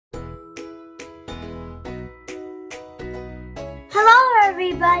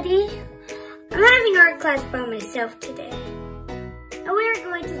everybody! I'm having art class by myself today. And we're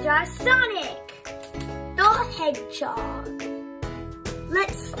going to draw Sonic, the Hedgehog.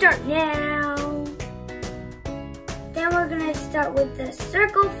 Let's start now. Then we're going to start with the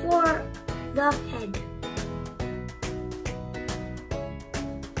circle for the head.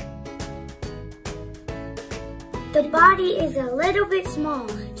 The body is a little bit small,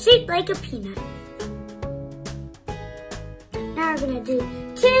 shaped like a peanut. Now we're going to do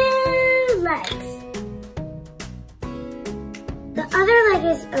 2 legs. The other leg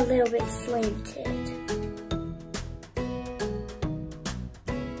is a little bit slanted.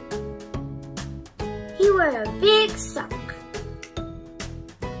 He wore a big sock.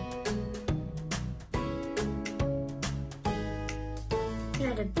 He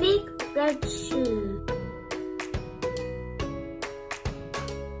had a big red shoe.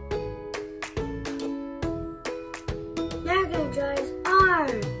 Now we're going to draw his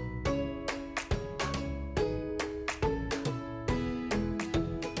arm.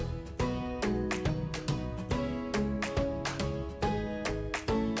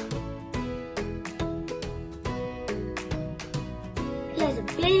 He has a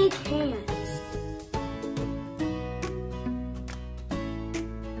big hands.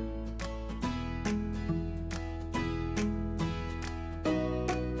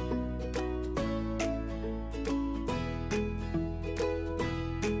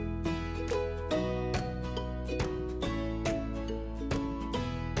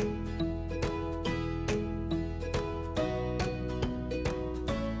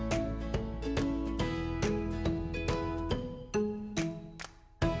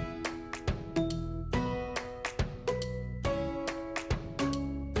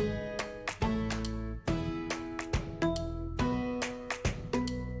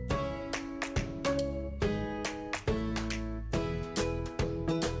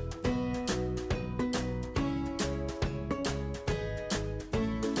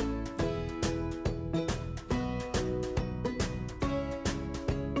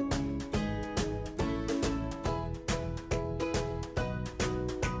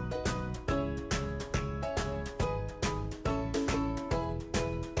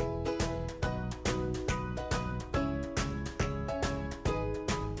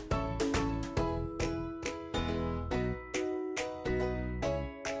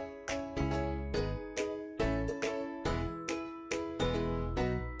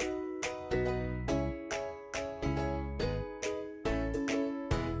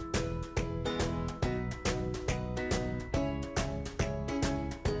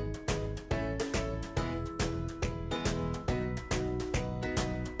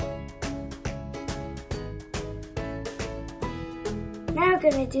 Now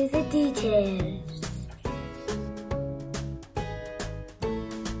we're going to do the details.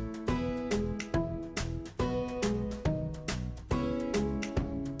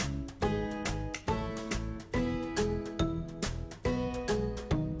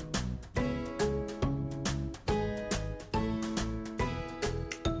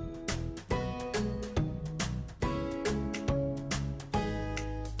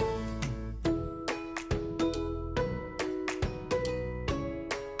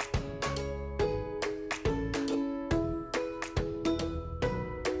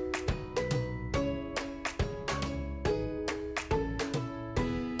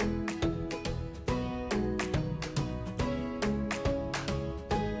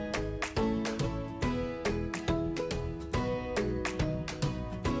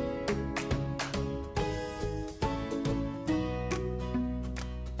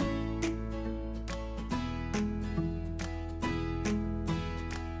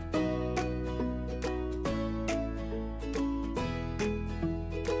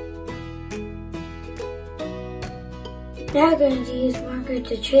 Now we're going to use marker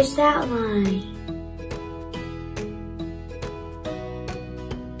to trace the outline.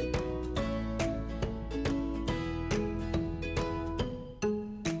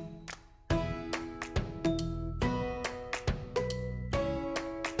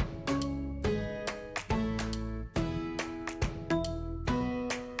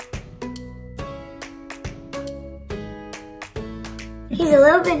 He's a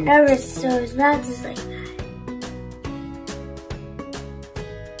little bit nervous, so his mouth is like that.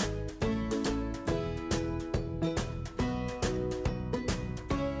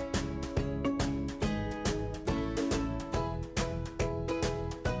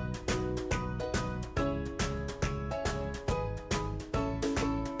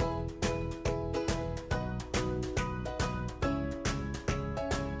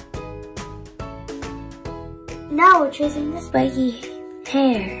 Now we're tracing the spiky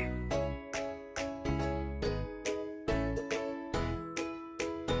hair.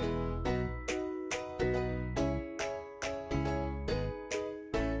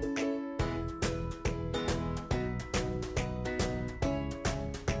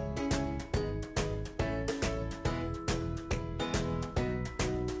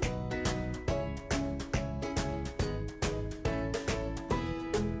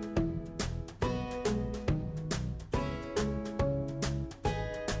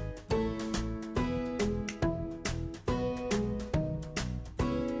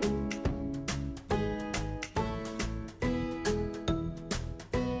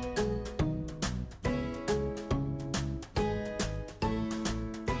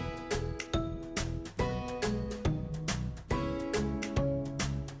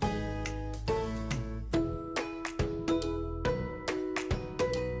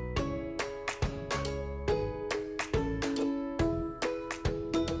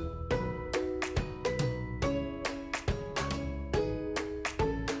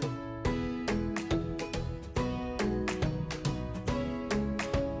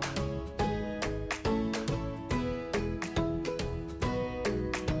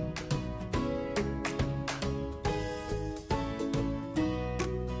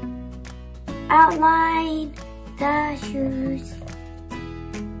 Outline the shoes.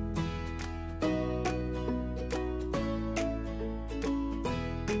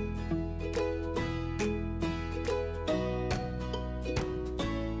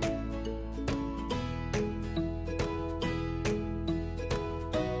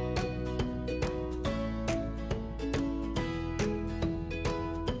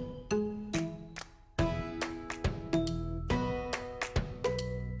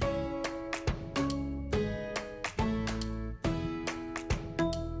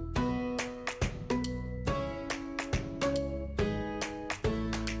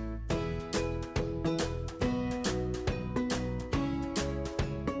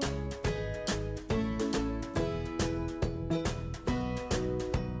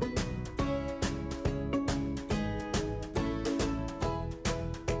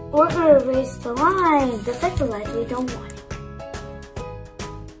 We're going to erase the line, the pencil line, we don't want it.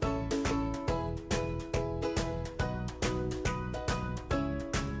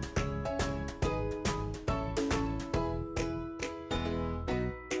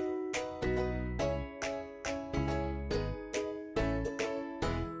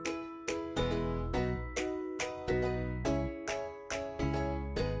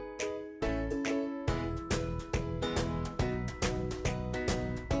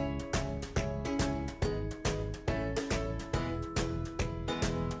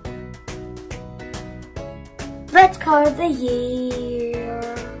 Let's color the year.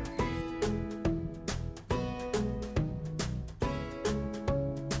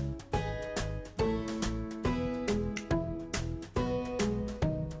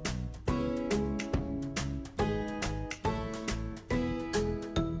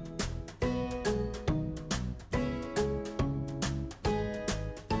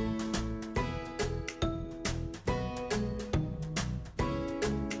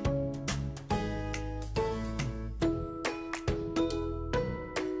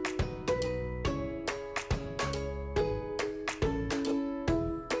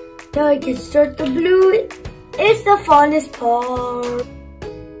 Now I can start the blue. It's the funnest part.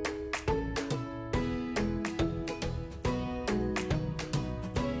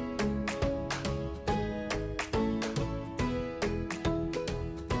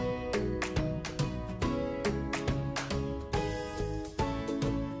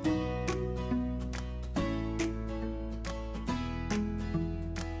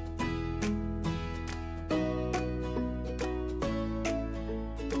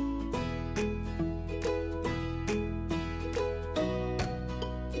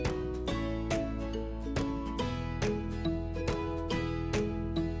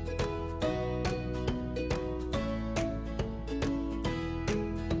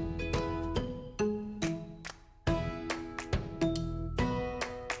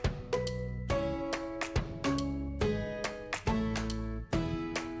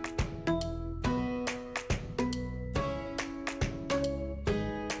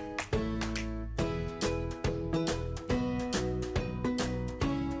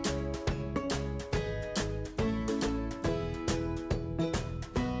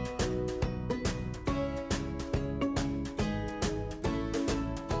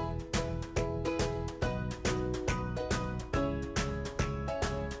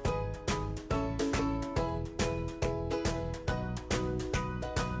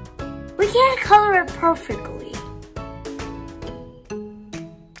 We can't color it perfectly.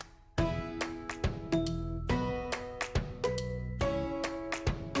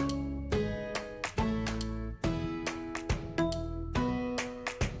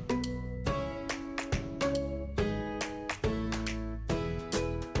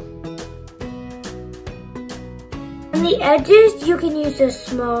 On the edges, you can use a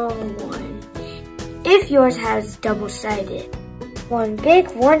small one. If yours has double-sided. One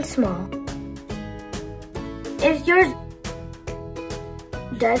big, one small. If yours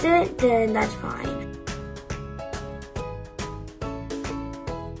doesn't, then that's fine.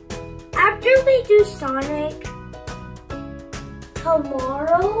 After we do Sonic,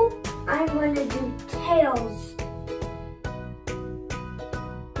 tomorrow I'm going to do Tails.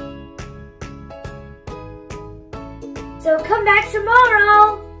 So come back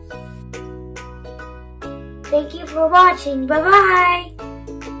tomorrow. Thank you for watching. Bye-bye.